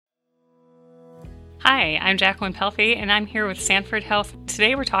Hi, I'm Jacqueline Pelfey, and I'm here with Sanford Health.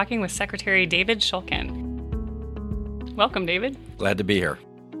 Today we're talking with Secretary David Shulkin. Welcome, David. Glad to be here.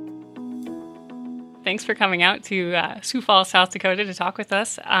 Thanks for coming out to Sioux Falls, South Dakota to talk with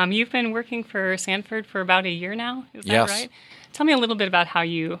us. You've been working for Sanford for about a year now, is that Yes. right? Tell me a little bit about how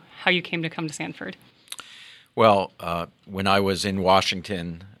you came to come to Sanford. Well, when I was in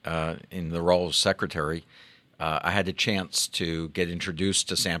Washington in the role of secretary, I had a chance to get introduced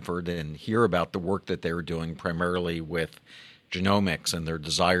to Sanford and hear about the work that they were doing primarily with genomics and their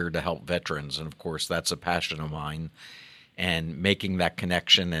desire to help veterans. And of course, that's a passion of mine. And making that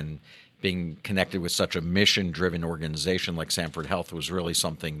connection and being connected with such a mission-driven organization like Sanford Health was really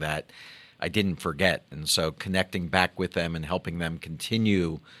something that I didn't forget. And so connecting back with them and helping them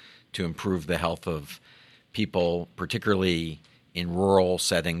continue to improve the health of people, particularly in rural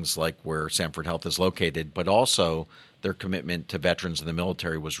settings like where Sanford Health is located, but also their commitment to veterans in the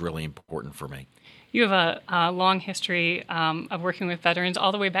military was really important for me. You have a long history of working with veterans,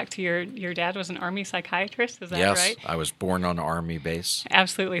 all the way back to your dad was an Army psychiatrist. Is that Yes, right? I was born on an Army base.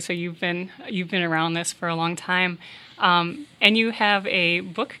 Absolutely. So you've been around this for a long time, and you have a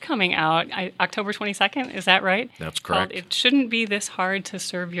book coming out October 22nd. Is that right? That's correct. It Shouldn't Be This Hard to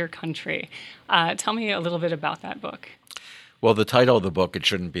Serve Your Country. Tell me a little bit about that book. Well, the title of the book, It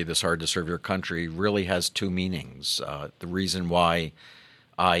Shouldn't Be This Hard to Serve Your Country, really has two meanings. The reason why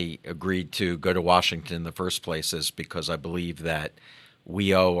I agreed to go to Washington in the first place is because I believe that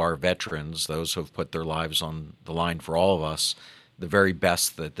we owe our veterans, those who have put their lives on the line for all of us, the very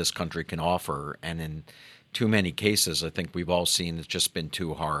best that this country can offer. And in too many cases, I think we've all seen it's just been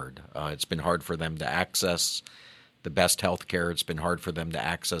too hard. It's been hard for them to access the best health care. It's been hard for them to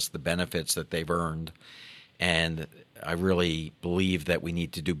access the benefits that they've earned. And I really believe that we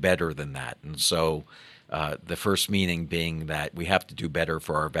need to do better than that. And so the first meaning being that we have to do better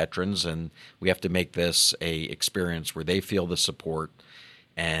for our veterans, and we have to make this a experience where they feel the support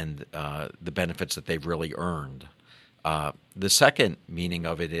and the benefits that they've really earned. The second meaning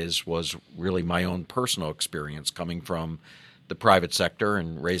of it was really my own personal experience coming from the private sector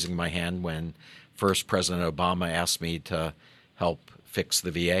and raising my hand when first President Obama asked me to help fix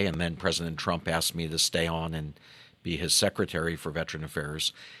the VA, and then President Trump asked me to stay on and be his secretary for Veteran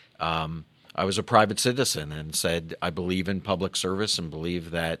Affairs. I was a private citizen and said, I believe in public service and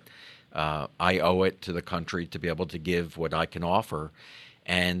believe that I owe it to the country to be able to give what I can offer.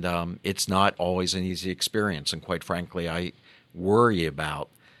 And it's not always an easy experience. And quite frankly, I worry about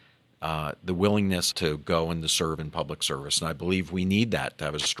the willingness to go and to serve in public service. And I believe we need that to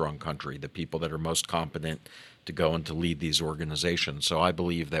have a strong country, the people that are most competent to go and to lead these organizations. So I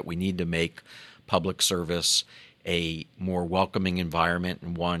believe that we need to make public service a more welcoming environment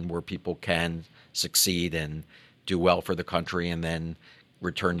and one where people can succeed and do well for the country and then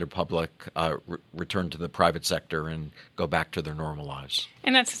return to the private sector and go back to their normal lives.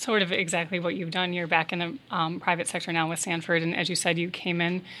 And that's sort of exactly what you've done. You're back in the private sector now with Sanford, and as you said, you came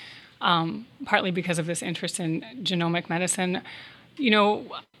in partly because of this interest in genomic medicine. You know,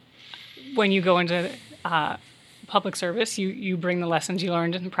 when you go into public service, you bring the lessons you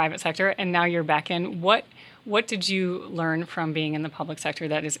learned in the private sector, and now you're back in. What did you learn from being in the public sector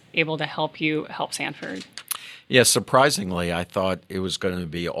that is able to help Sanford? Yes, surprisingly, I thought it was going to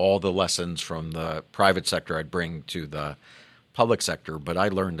be all the lessons from the private sector I'd bring to the public sector, but I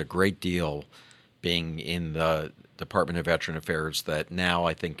learned a great deal being in the Department of Veteran Affairs that now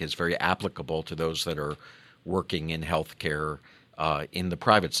I think is very applicable to those that are working in healthcare in the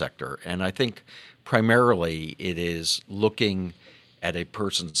private sector. And I think primarily it is looking at a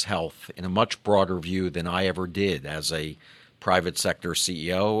person's health in a much broader view than I ever did as a private sector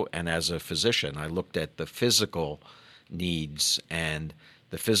CEO and as a physician. I looked at the physical needs and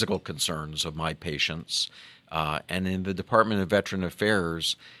the physical concerns of my patients. And in the Department of Veteran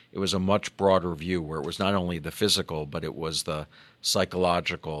Affairs, it was a much broader view where it was not only the physical, but it was the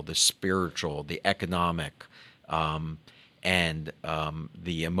psychological, the spiritual, the economic, and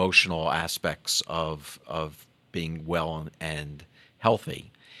the emotional aspects of being well and healthy.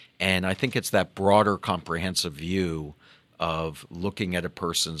 And I think it's that broader comprehensive view of looking at a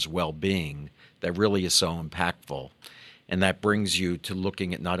person's well-being that really is so impactful. And that brings you to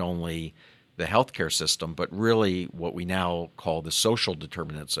looking at not only the healthcare system, but really what we now call the social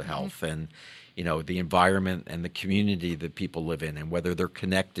determinants of health and, you know, the environment and the community that people live in and whether they're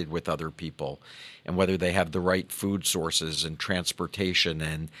connected with other people and whether they have the right food sources and transportation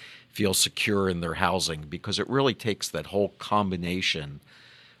and feel secure in their housing, because it really takes that whole combination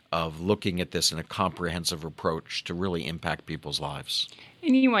of looking at this in a comprehensive approach to really impact people's lives.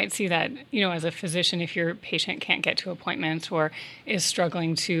 And you might see that, you know, as a physician, if your patient can't get to appointments or is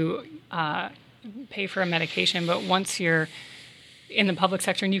struggling to pay for a medication, but once you're in the public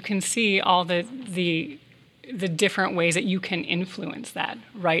sector and you can see all the different ways that you can influence that,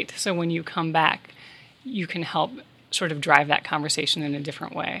 right? So when you come back, you can help sort of drive that conversation in a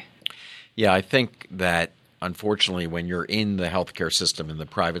different way. Yeah, I think that unfortunately, when you're in the healthcare system in the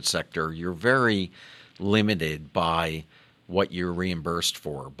private sector, you're very limited by what you're reimbursed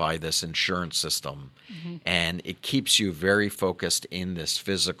for by this insurance system. Mm-hmm. And it keeps you very focused in this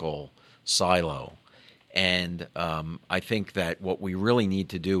physical silo. And I think that what we really need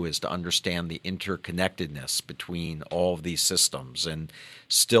to do is to understand the interconnectedness between all of these systems. And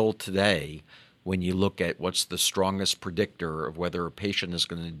still today, when you look at what's the strongest predictor of whether a patient is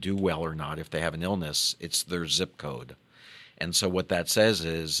going to do well or not if they have an illness, it's their zip code. And so what that says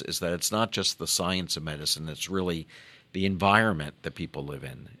is that it's not just the science of medicine, it's really the environment that people live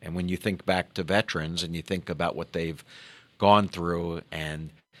in. And when you think back to veterans and you think about what they've gone through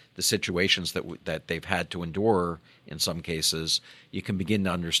and the situations that they've had to endure in some cases, you can begin to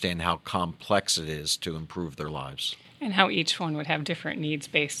understand how complex it is to improve their lives. And how each one would have different needs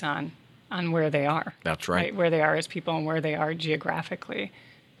based on where they are. That's right. Where they are as people and where they are geographically.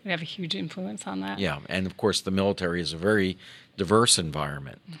 They have a huge influence on that. Yeah, and of course the military is a very diverse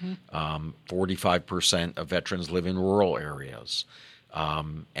environment. Mm-hmm. 45% of veterans live in rural areas,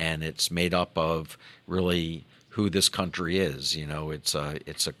 and it's made up of really who this country is. You know, it's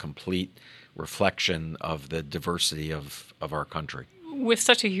a complete reflection of the diversity of our country. With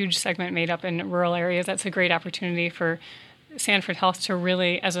such a huge segment made up in rural areas, that's a great opportunity for Sanford Health to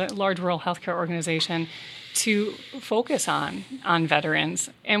really, as a large rural healthcare organization, to focus on veterans.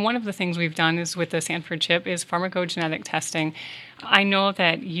 And one of the things we've done is with the Sanford CHIP is pharmacogenetic testing. I know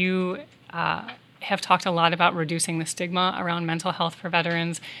that you have talked a lot about reducing the stigma around mental health for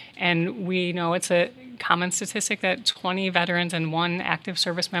veterans, and we know it's a common statistic that 20 veterans and 1 active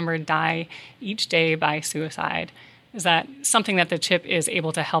service member die each day by suicide. Is that something that the CHIP is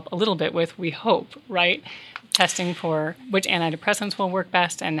able to help a little bit with, we hope, right? Testing for which antidepressants will work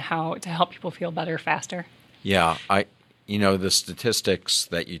best and how to help people feel better faster. Yeah, the statistics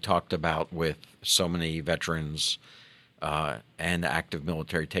that you talked about with so many veterans and active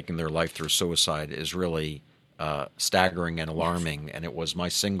military taking their life through suicide is really staggering and alarming. Yes. And it was my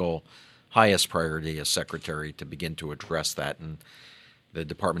single highest priority as secretary to begin to address that. And the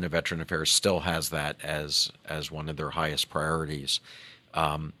Department of Veteran Affairs still has that as one of their highest priorities.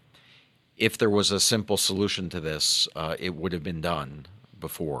 If there was a simple solution to this, it would have been done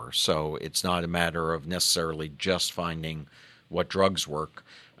before. So it's not a matter of necessarily just finding what drugs work.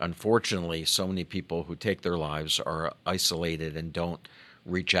 Unfortunately, so many people who take their lives are isolated and don't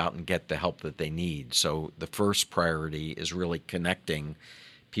reach out and get the help that they need. So the first priority is really connecting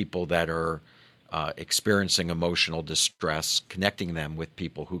people that are experiencing emotional distress, connecting them with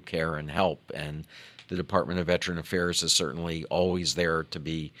people who care and help. And the Department of Veteran Affairs is certainly always there to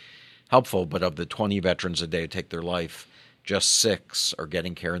be helpful, but of the 20 veterans a day who take their life, just 6 are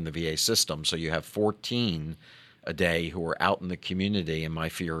getting care in the VA system. So you have 14 a day who are out in the community, and my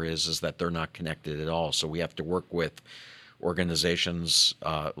fear is that they're not connected at all. So we have to work with organizations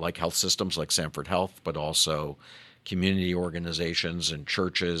like health systems like Sanford Health, but also community organizations and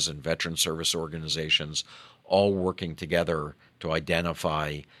churches and veteran service organizations, all working together to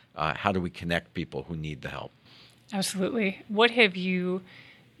identify how do we connect people who need the help. Absolutely. What have you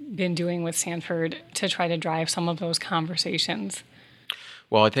been doing with Sanford to try to drive some of those conversations?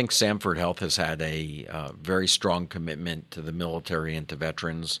 Well, I think Sanford Health has had a very strong commitment to the military and to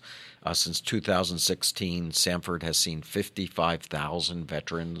veterans. Since 2016, Sanford has seen 55,000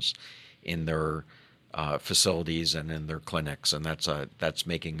 veterans in their facilities and in their clinics, and that's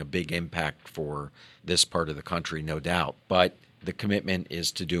making a big impact for this part of the country, no doubt. But the commitment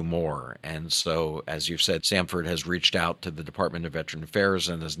is to do more. And so, as you've said, Sanford has reached out to the Department of Veteran Affairs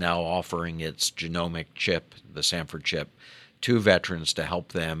and is now offering its genomic chip, the Sanford chip, to veterans to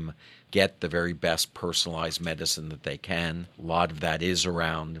help them get the very best personalized medicine that they can. A lot of that is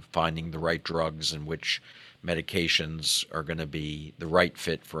around finding the right drugs and which medications are going to be the right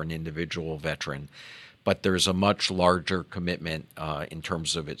fit for an individual veteran. But there's a much larger commitment in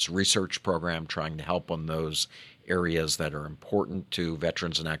terms of its research program, trying to help on those areas that are important to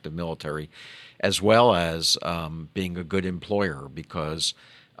veterans and active military, as well as being a good employer, because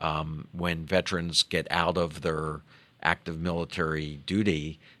when veterans get out of their active military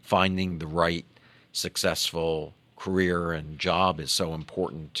duty, finding the right successful career and job is so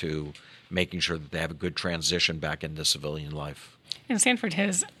important to making sure that they have a good transition back into civilian life. And Sanford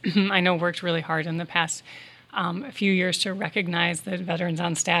has, I know, worked really hard in the past few years to recognize the veterans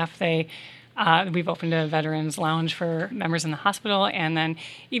on staff. They We've opened a veterans lounge for members in the hospital, and then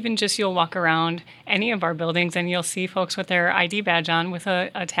even just you'll walk around any of our buildings and you'll see folks with their ID badge on with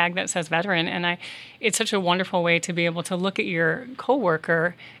a tag that says veteran. And it's such a wonderful way to be able to look at your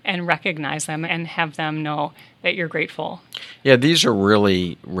coworker and recognize them and have them know that you're grateful. Yeah, these are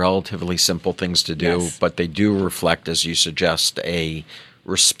really relatively simple things to do, Yes. but they do reflect, as you suggest, a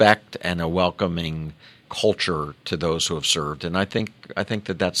respect and a welcoming culture to those who have served. And I think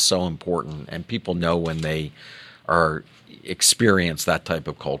that that's so important, and people know when they are experience that type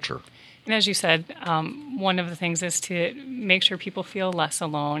of culture. And as you said, one of the things is to make sure people feel less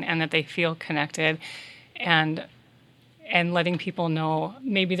alone and that they feel connected, and letting people know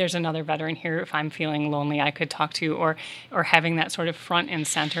maybe there's another veteran here if I'm feeling lonely I could talk to, or having that sort of front and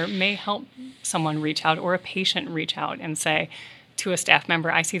center may help someone reach out, or a patient reach out and say to a staff member,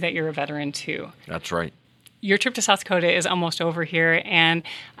 I see that you're a veteran too. That's right. Your trip to South Dakota is almost over here, and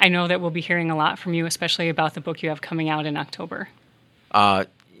I know that we'll be hearing a lot from you, especially about the book you have coming out in October. I'm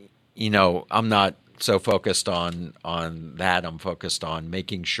not so focused on that. I'm focused on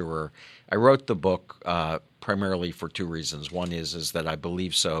making sure. I wrote the book primarily for two reasons. One is that I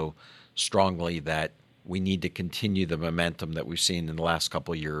believe so strongly that we need to continue the momentum that we've seen in the last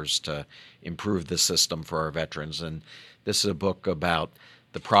couple of years to improve the system for our veterans. And this is a book about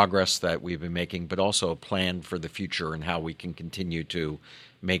the progress that we've been making, but also a plan for the future and how we can continue to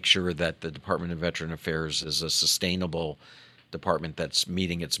make sure that the Department of Veteran Affairs is a sustainable department that's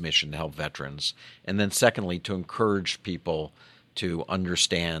meeting its mission to help veterans. And then secondly, to encourage people to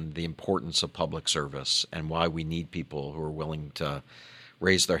understand the importance of public service and why we need people who are willing to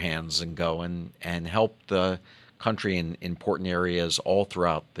raise their hands and go and help the country in important areas all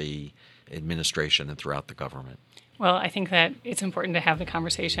throughout the administration and throughout the government. Well, I think that it's important to have the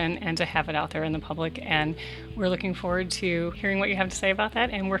conversation and to have it out there in the public, and we're looking forward to hearing what you have to say about that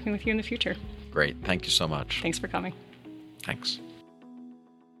and working with you in the future. Great. Thank you so much. Thanks for coming. Thanks.